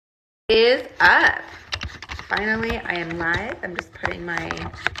Is up. Finally, I am live. I'm just putting my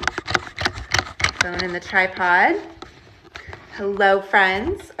phone in the tripod. Hello,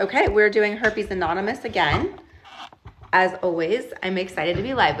 friends. Okay, we're doing Herpes Anonymous again. As always, I'm excited to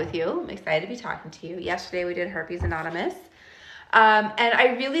be live with you. I'm excited to be talking to you. Yesterday, we did Herpes Anonymous. And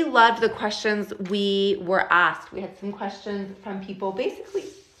I really loved the questions we were asked. We had some questions from people basically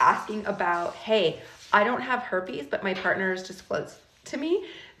asking about, hey, I don't have herpes, but my partner has disclosed to me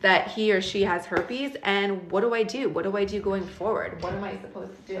that he or she has herpes, and what do I do? What do I do going forward? What am I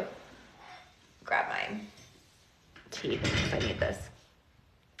supposed to do? Grab my tea because I need this.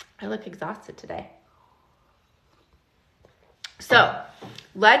 I look exhausted today. So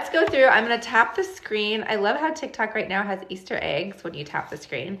let's go through. I'm going to tap the screen. I love how TikTok right now has Easter eggs when you tap the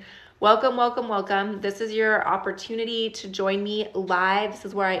screen. Welcome, welcome, welcome. This is your opportunity to join me live. This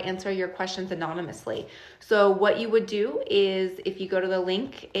is where I answer your questions anonymously. So what you would do is if you go to the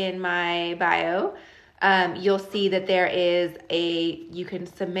link in my bio, you'll see that there is you can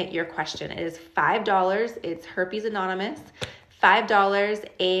submit your question. It is $5. It's Herpes Anonymous. $5.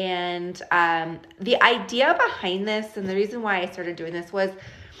 And the idea behind this and the reason why I started doing this was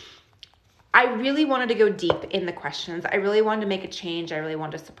I really wanted to go deep in the questions. I really wanted to make a change. I really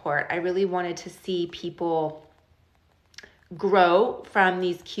wanted to support. I really wanted to see people grow from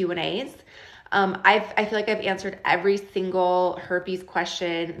these Q&As. I feel like I've answered every single herpes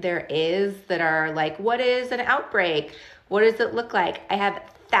question there is that are like, what is an outbreak? What does it look like? I have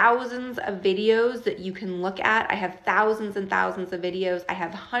thousands of videos that you can look at. I have thousands and thousands of videos. I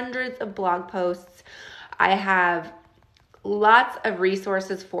have hundreds of blog posts. I have lots of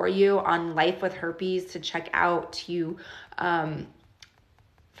resources for you on life with herpes to check out to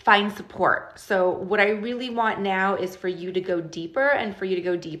find support. So what I really want now is for you to go deeper and for you to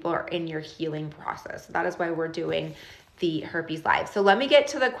go deeper in your healing process. That is why we're doing the Herpes Live. So let me get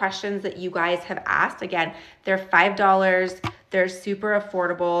to the questions that you guys have asked. Again, they're $5. They're super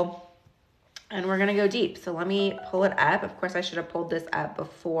affordable and we're going to go deep. So let me pull it up. Of course, I should have pulled this up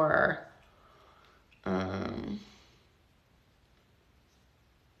before.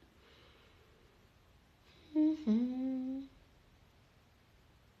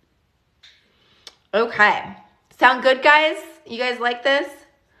 Okay. Sound good, guys? You guys like this?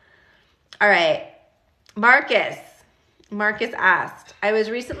 All right. Marcus asked, I was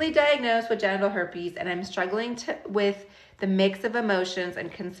recently diagnosed with genital herpes and I'm struggling with the mix of emotions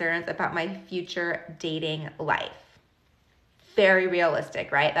and concerns about my future dating life. Very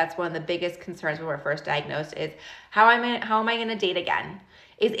realistic, right? That's one of the biggest concerns when we're first diagnosed is how am I going to date again?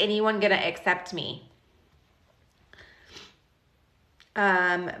 Is anyone going to accept me?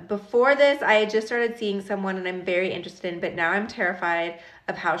 Before this, I had just started seeing someone and I'm very interested in, but now I'm terrified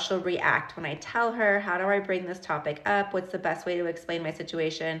of how she'll react when I tell her. How do I bring this topic up? What's the best way to explain my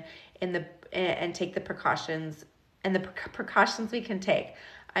situation and take the precautions we can take?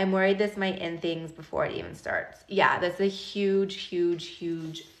 I'm worried this might end things before it even starts. Yeah, that's a huge, huge,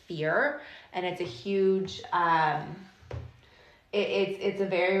 huge fear. And it's a huge, it's a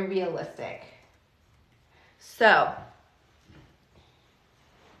very realistic. So,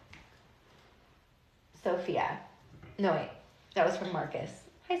 Sophia. No, wait. That was from Marcus.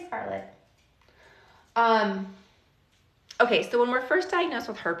 Hi, Scarlett. Okay, so when we're first diagnosed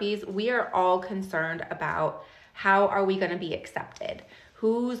with herpes, we are all concerned about how are we going to be accepted?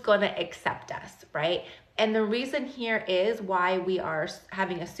 Who's going to accept us, right? And the reason here is why we are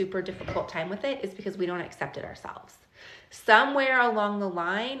having a super difficult time with it is because we don't accept it ourselves. Somewhere along the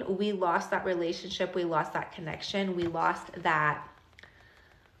line, we lost that relationship. We lost that connection. We lost that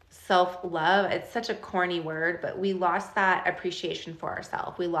self-love. It's such a corny word, but we lost that appreciation for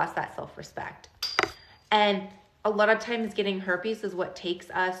ourselves. We lost that self-respect. And a lot of times getting herpes is what takes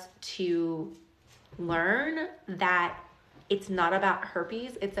us to learn that it's not about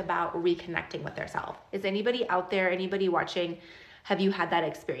herpes. It's about reconnecting with ourselves. Is anybody out there, anybody watching, have you had that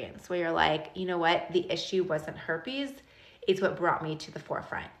experience where you're like, you know what? The issue wasn't herpes. It's what brought me to the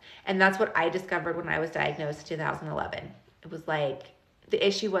forefront. And that's what I discovered when I was diagnosed in 2011. It was like, the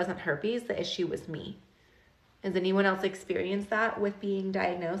issue wasn't herpes, the issue was me. Has anyone else experienced that with being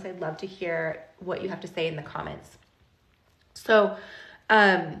diagnosed? I'd love to hear what you have to say in the comments. So,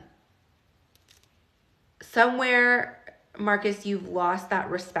 somewhere, Marcus, you've lost that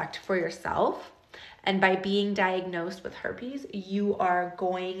respect for yourself. And by being diagnosed with herpes, you are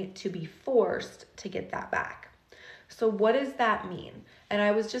going to be forced to get that back. So what does that mean? And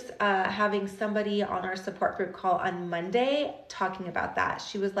I was just having somebody on our support group call on Monday talking about that.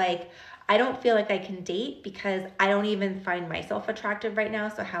 She was like, I don't feel like I can date because I don't even find myself attractive right now.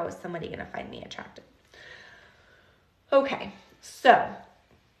 So how is somebody going to find me attractive? Okay, so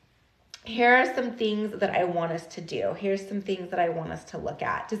here are some things that I want us to do. Here's some things that I want us to look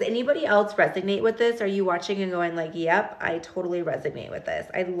at. Does anybody else resonate with this? Are you watching and going like, yep, I totally resonate with this?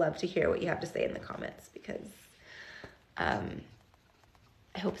 I'd love to hear what you have to say in the comments, because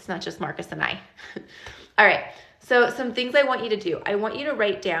I hope it's not just Marcus and I. All right. So some things I want you to do. I want you to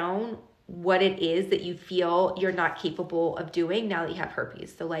write down what it is that you feel you're not capable of doing now that you have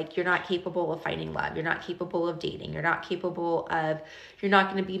herpes. So like, you're not capable of finding love. You're not capable of dating. You're not capable of, you're not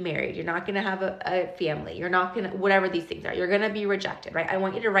going to be married. You're not going to have a family. You're not going to, whatever these things are, you're going to be rejected, right? I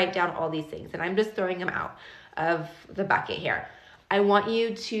want you to write down all these things, and I'm just throwing them out of the bucket here. I want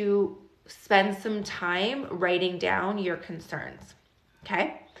you to spend some time writing down your concerns.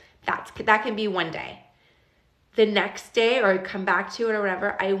 Okay. That can be one day. The next day, or come back to it or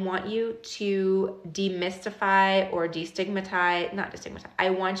whatever, I want you to demystify or I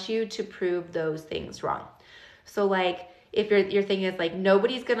want you to prove those things wrong. So like, if your thing is like,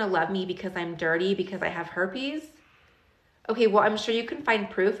 nobody's going to love me because I'm dirty because I have herpes. Okay, well, I'm sure you can find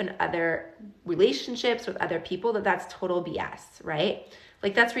proof in other relationships with other people that that's total BS, right?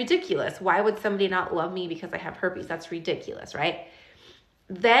 Like, that's ridiculous. Why would somebody not love me because I have herpes? That's ridiculous, right?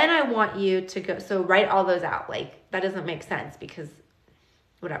 Then I want you to go, so write all those out. Like, that doesn't make sense because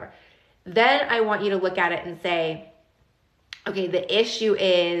whatever. Then I want you to look at it and say, okay, the issue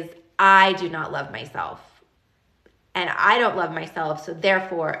is I do not love myself. And I don't love myself, so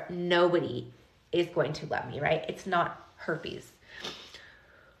therefore nobody is going to love me, right? It's not herpes.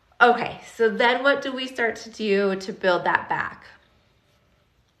 Okay, so then what do we start to do to build that back?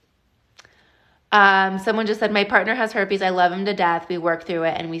 Someone just said, my partner has herpes. I love him to death. We work through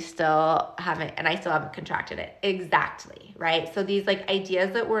it and I still haven't contracted it. Exactly. Right. So these like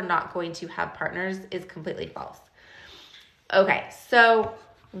ideas that we're not going to have partners is completely false. Okay. So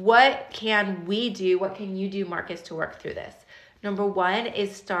what can we do? What can you do, Marcus, to work through this? Number one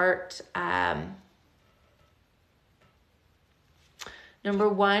is start, hold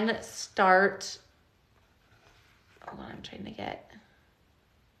on, I'm trying to get,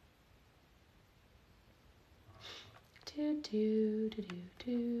 Oh,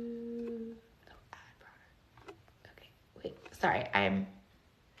 add product. Okay, wait, sorry, I'm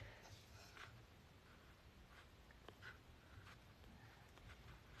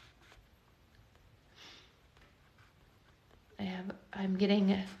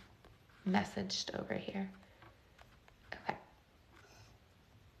getting messaged over here. Okay.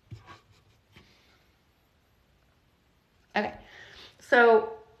 Okay,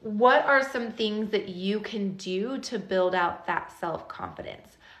 so what are some things that you can do to build out that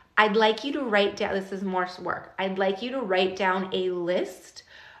self-confidence? I'd like you to write down, this is more work. I'd like you to write down a list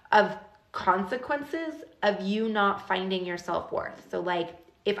of consequences of you not finding your self-worth. So like,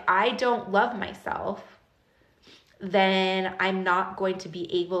 if I don't love myself, then I'm not going to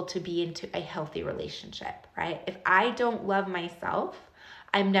be able to be into a healthy relationship, right? If I don't love myself,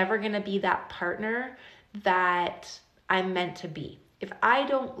 I'm never going to be that partner that I'm meant to be. If I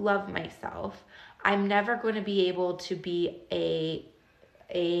don't love myself, I'm never going to be able to be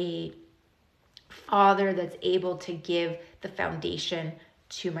a father that's able to give the foundation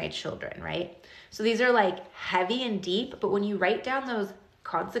to my children, right? So these are like heavy and deep, but when you write down those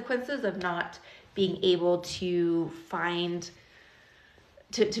consequences of not being able to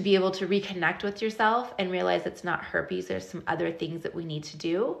to be able to reconnect with yourself and realize it's not herpes, there's some other things that we need to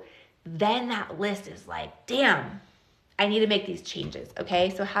do, then that list is like, damn, I need to make these changes,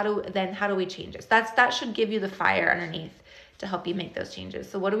 okay? So how do we change this? That should give you the fire underneath to help you make those changes.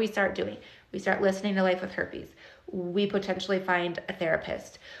 So what do we start doing? We start listening to Life with Herpes. We potentially find a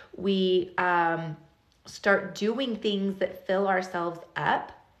therapist. We start doing things that fill ourselves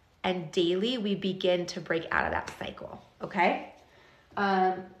up, and daily we begin to break out of that cycle, okay?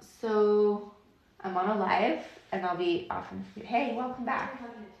 So I'm on a live, and I'll be off. Hey, welcome back.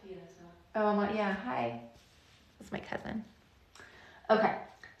 Oh, yeah, hi. That's my cousin. Okay,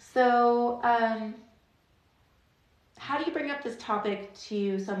 so how do you bring up this topic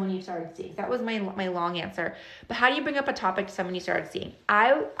to someone you started seeing? That was my long answer. But how do you bring up a topic to someone you started seeing?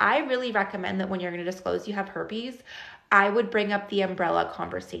 I really recommend that when you're going to disclose you have herpes, I would bring up the umbrella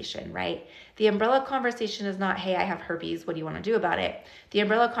conversation, right? The umbrella conversation is not, hey, I have herpes. What do you want to do about it? The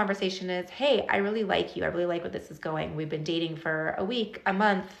umbrella conversation is, hey, I really like you. I really like where this is going. We've been dating for a week, a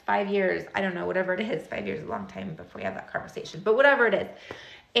month, 5 years. I don't know, whatever it is. 5 years is a long time before we have that conversation, but whatever it is.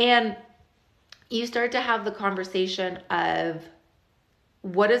 And you start to have the conversation of,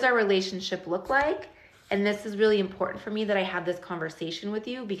 what does our relationship look like? And this is really important for me that I have this conversation with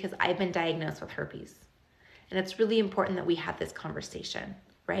you because I've been diagnosed with herpes. And it's really important that we have this conversation,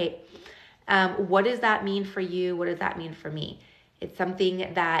 right? What does that mean for you? What does that mean for me? It's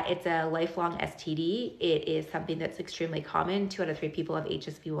something that it's a lifelong STD. It is something that's extremely common. 2 out of 3 people have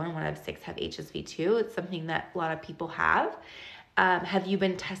HSV1, 1 out of 6 have HSV2. It's something that a lot of people have. Have you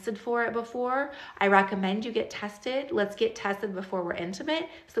been tested for it before? I recommend you get tested. Let's get tested before we're intimate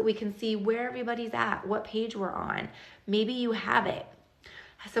so that we can see where everybody's at, what page we're on. Maybe you have it.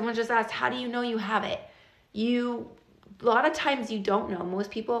 Someone just asked, how do you know you have it? A lot of times you don't know. Most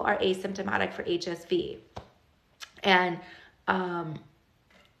people are asymptomatic for HSV. And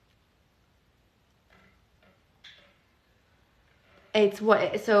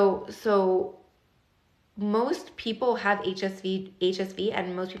most people have HSV,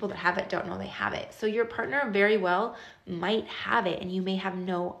 and most people that have it don't know they have it. So your partner very well might have it, and you may have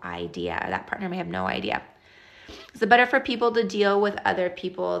no idea. That partner may have no idea. Is it better for people to deal with other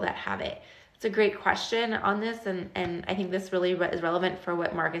people that have it? It's a great question on this, and I think this really is relevant for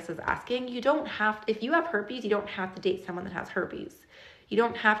what Marcus is asking. You don't have, if you have herpes, you don't have to date someone that has herpes. You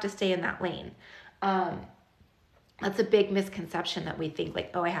don't have to stay in that lane. That's a big misconception that we think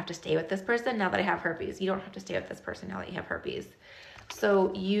like, oh, I have to stay with this person now that I have herpes. You don't have to stay with this person now that you have herpes.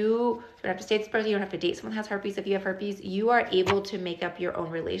 So you don't have to stay with this person. You don't have to date someone that has herpes. If you have herpes, you are able to make up your own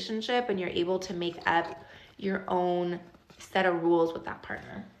relationship, and you're able to make up your own set of rules with that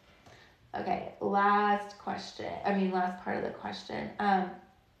partner. Okay, last part of the question.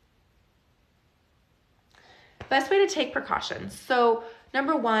 Best way to take precautions. So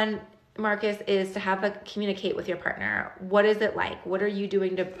number 1, Marcus, is to communicate with your partner. What is it like? What are you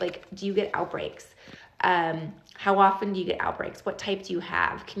doing to, do you get outbreaks? How often do you get outbreaks? What type do you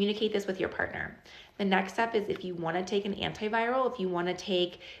have? Communicate this with your partner. The next step is if you want to take an antiviral, if you want to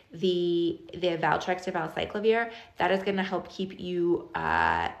take the Valtrex or Valcyclovir, that is going to help keep you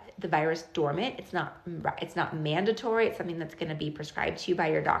the virus dormant. It's not mandatory. It's something that's going to be prescribed to you by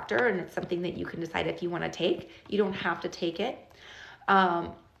your doctor, and it's something that you can decide if you want to take. You don't have to take it.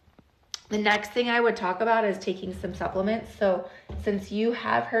 The next thing I would talk about is taking some supplements. So since you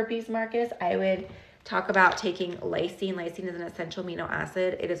have herpes, Marcus, I would talk about taking lysine. Lysine is an essential amino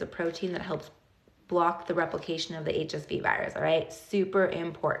acid. It is a protein that helps block the replication of the HSV virus, all right? Super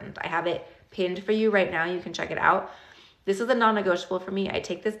important. I have it pinned for you right now. You can check it out. This is a non-negotiable for me. I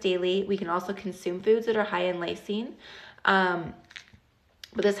take this daily. We can also consume foods that are high in lysine. But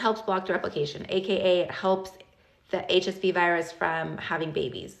this helps block the replication, aka it helps the HSV virus from having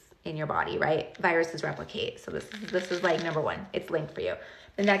babies in your body, right? Viruses replicate. So this is like number 1. It's linked for you.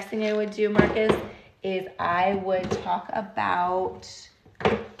 The next thing I would do, Marcus, is I would talk about,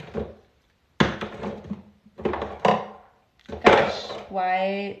 gosh,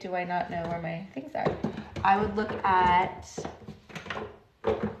 why do I not know where my things are? I would look at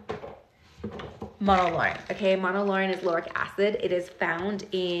monolaurin. Okay, monolaurin is lauric acid. It is found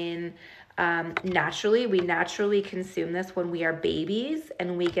in naturally. We naturally consume this when we are babies,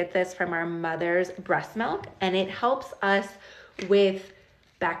 and we get this from our mother's breast milk, and it helps us with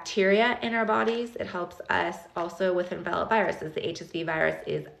bacteria in our bodies. It helps us also with enveloped viruses. The HSV virus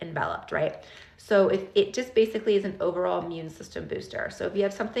is enveloped, right? So if it just basically is an overall immune system booster. So if you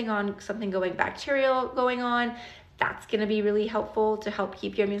have something going bacterial going on, that's going to be really helpful to help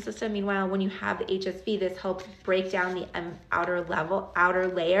keep your immune system. Meanwhile, when you have the HSV, this helps break down the outer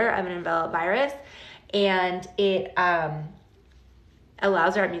layer of an enveloped virus, and it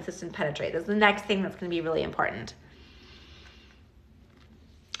allows our immune system to penetrate. This is the next thing that's going to be really important.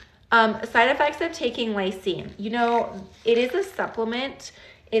 Side effects of taking lysine. It is a supplement.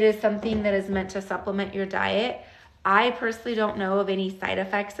 It is something that is meant to supplement your diet. I personally don't know of any side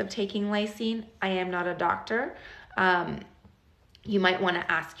effects of taking lysine. I am not a doctor. You might want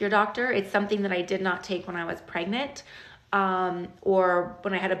to ask your doctor. It's something that I did not take when I was pregnant, or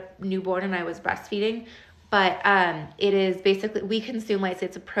when I had a newborn and I was breastfeeding. But it is basically, we consume lysine.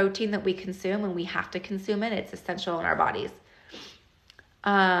 It's a protein that we consume, and we have to consume it. It's essential in our bodies.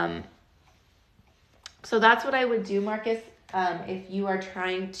 So that's what I would do, Marcus. If you are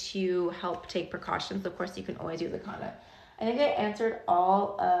trying to help take precautions, of course, you can always use a condom. I think I answered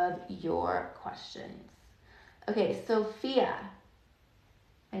all of your questions. Okay, Sophia.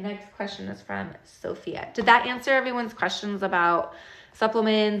 My next question is from Sophia. Did that answer everyone's questions about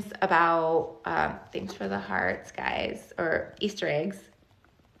supplements, about thanks for the hearts, guys, or Easter eggs?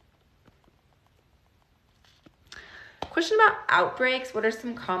 Question about outbreaks. What are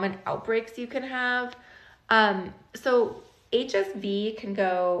some common outbreaks you can have? So HSV can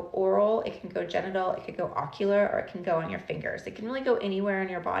go oral, it can go genital, it can go ocular, or it can go on your fingers. It can really go anywhere in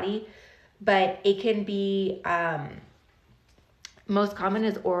your body, but it can be, most common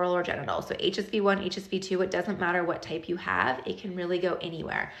is oral or genital. So HSV1, HSV2, it doesn't matter what type you have. It can really go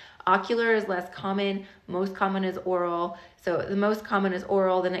anywhere. Ocular is less common. Most common is oral. So the most common is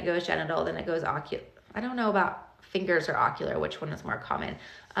oral, then it goes genital, then it goes ocular. I don't know about fingers or ocular, which one is more common.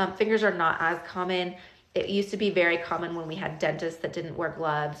 Fingers are not as common. It used to be very common when we had dentists that didn't wear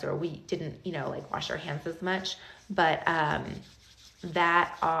gloves or we didn't, like wash our hands as much. But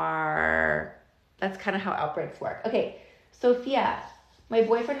that's kind of how outbreaks work. Okay, Sophia, my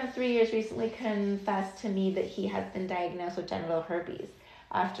boyfriend of 3 years recently confessed to me that he has been diagnosed with genital herpes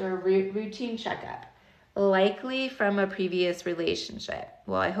after a routine checkup, likely from a previous relationship.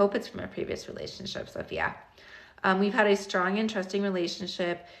 Well, I hope it's from a previous relationship, Sophia. We've had a strong and trusting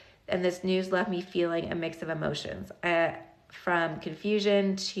relationship, and this news left me feeling a mix of emotions, from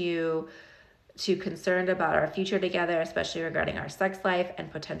confusion to concerned about our future together, especially regarding our sex life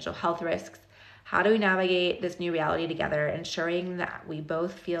and potential health risks. How do we navigate this new reality together, ensuring that we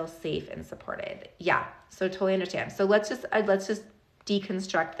both feel safe and supported? Yeah, so totally understand. So let's just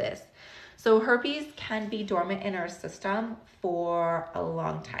deconstruct this. So herpes can be dormant in our system for a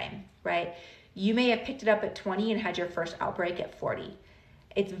long time, right? You may have picked it up at 20 and had your first outbreak at 40.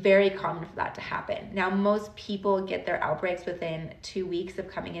 It's very common for that to happen. Now, most people get their outbreaks within 2 weeks of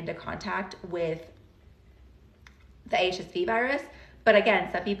coming into contact with the HSV virus. But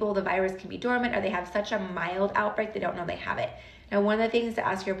again, some people, the virus can be dormant or they have such a mild outbreak, they don't know they have it. Now, one of the things to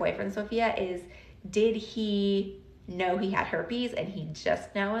ask your boyfriend, Sophia, is did he know he had herpes and he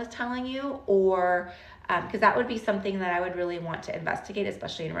just now is telling you? Or because that would be something that I would really want to investigate,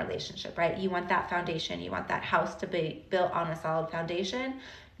 especially in a relationship, right? You want that foundation, you want that house to be built on a solid foundation,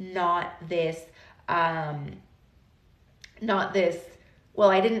 not this, well,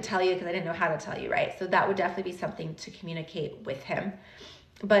 I didn't tell you because I didn't know how to tell you, right? So that would definitely be something to communicate with him.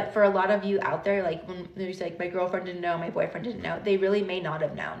 But for a lot of you out there, like when there's like, my girlfriend didn't know, my boyfriend didn't know, they really may not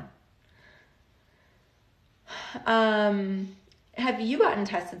have known. Have you gotten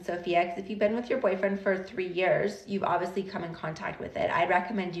tested, Sophia? Because if you've been with your boyfriend for 3 years, you've obviously come in contact with it. I'd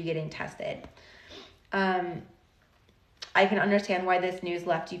recommend you getting tested. I can understand why this news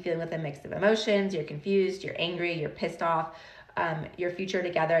left you feeling with a mix of emotions. You're confused, you're angry, you're pissed off. Your future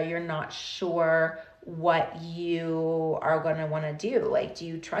together, you're not sure what you are going to want to do. Like, do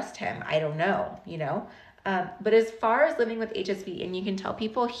you trust him? I don't know, But as far as living with HSV, and you can tell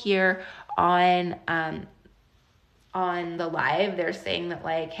people here on the live, they're saying that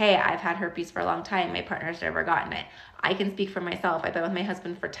like, hey, I've had herpes for a long time. My partner's never gotten it. I can speak for myself. I've been with my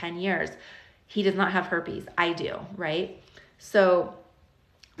husband for 10 years. He does not have herpes. I do, right? So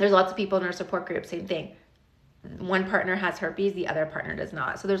there's lots of people in our support group, same thing. One partner has herpes, the other partner does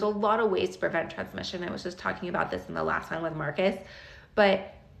not. So there's a lot of ways to prevent transmission. I was just talking about this in the last one with Marcus,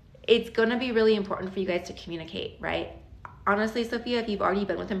 but it's going to be really important for you guys to communicate, right? Honestly, Sophia, if you've already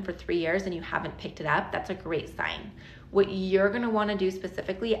been with him for 3 years and you haven't picked it up, that's a great sign. What you're going to want to do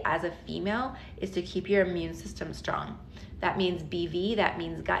specifically as a female is to keep your immune system strong. That means BV, that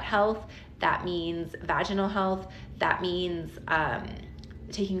means gut health, that means vaginal health, that means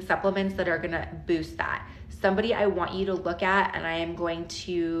taking supplements that are going to boost that. Somebody I want you to look at, and I am going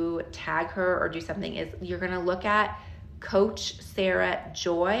to tag her or do something, is you're going to look at Coach Sarah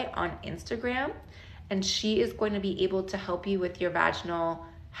Joy on Instagram, and she is going to be able to help you with your vaginal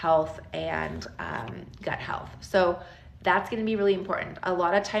health and gut health. So that's going to be really important. A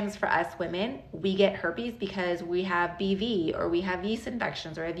lot of times for us women, we get herpes because we have BV or we have yeast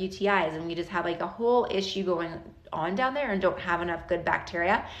infections or have UTIs, and we just have like a whole issue going on down there and don't have enough good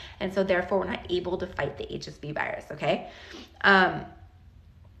bacteria. And so therefore we're not able to fight the HSV virus. Okay.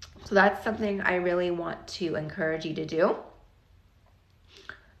 So that's something I really want to encourage you to do.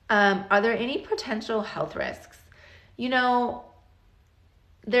 Are there any potential health risks?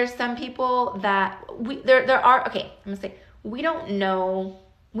 There's some people that there are, okay, I'm gonna say, we don't know,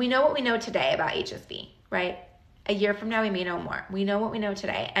 we know what we know today about HSV, right? A year from now, we may know more. We know what we know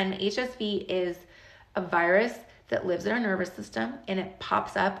today. And HSV is a virus that lives in our nervous system, and it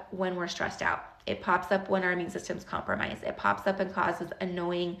pops up when we're stressed out. It pops up when our immune system's compromised. It pops up and causes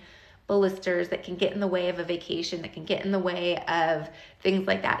annoying blisters that can get in the way of a vacation, that can get in the way of things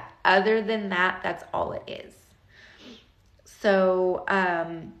like that. Other than that, that's all it is. So,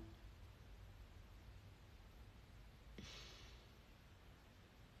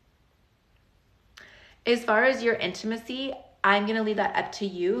 as far as your intimacy, I'm going to leave that up to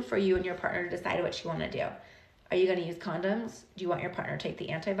you, for you and your partner to decide what you want to do. Are you going to use condoms? Do you want your partner to take the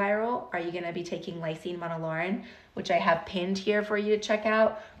antiviral? Are you going to be taking lysine monolaurin, which I have pinned here for you to check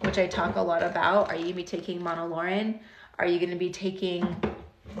out, which I talk a lot about? Are you going to be taking monolaurin? Are you going to be taking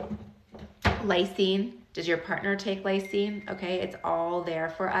lysine? Does your partner take lysine? Okay, it's all there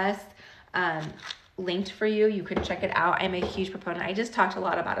for us. linked for you. You can check it out. I'm a huge proponent. I just talked a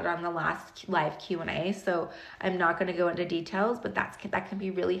lot about it on the last live Q&A, so I'm not going to go into details, but that can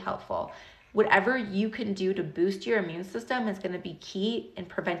be really helpful. Whatever you can do to boost your immune system is going to be key in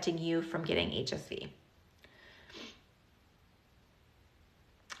preventing you from getting HSV.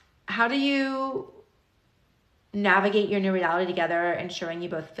 How do you navigate your new reality together, ensuring you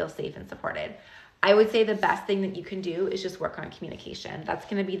both feel safe and supported? I would say the best thing that you can do is just work on communication. That's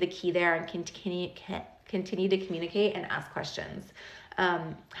going to be the key there, and continue to communicate and ask questions.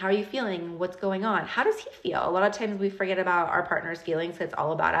 How are you feeling? What's going on? How does he feel? A lot of times we forget about our partner's feelings. It's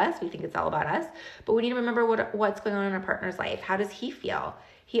all about us. We think it's all about us, but we need to remember what's going on in our partner's life. How does he feel?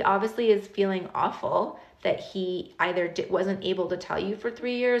 He obviously is feeling awful that he either wasn't able to tell you for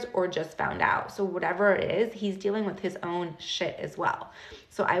 3 years or just found out. So whatever it is, he's dealing with his own shit as well.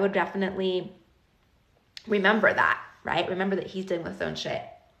 So I would definitely remember that, right? Remember that he's dealing with his own shit.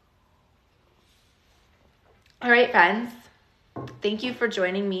 All right, friends. Thank you for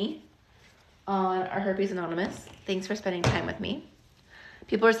joining me on our Herpes Anonymous. Thanks for spending time with me.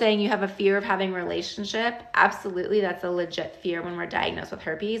 People are saying you have a fear of having a relationship. Absolutely, that's a legit fear when we're diagnosed with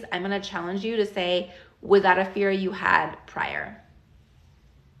herpes. I'm going to challenge you to say, was that a fear you had prior?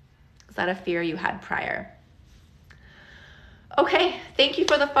 Is that a fear you had prior? Okay, thank you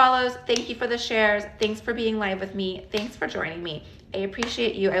for the follows. Thank you for the shares. Thanks for being live with me. Thanks for joining me. I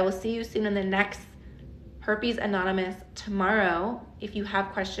appreciate you. I will see you soon in the next Herpes Anonymous tomorrow. If you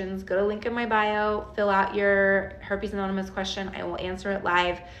have questions, go to link in my bio, fill out your Herpes Anonymous question. I will answer it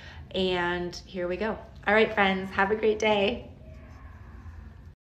live. And here we go. All right, friends, have a great day.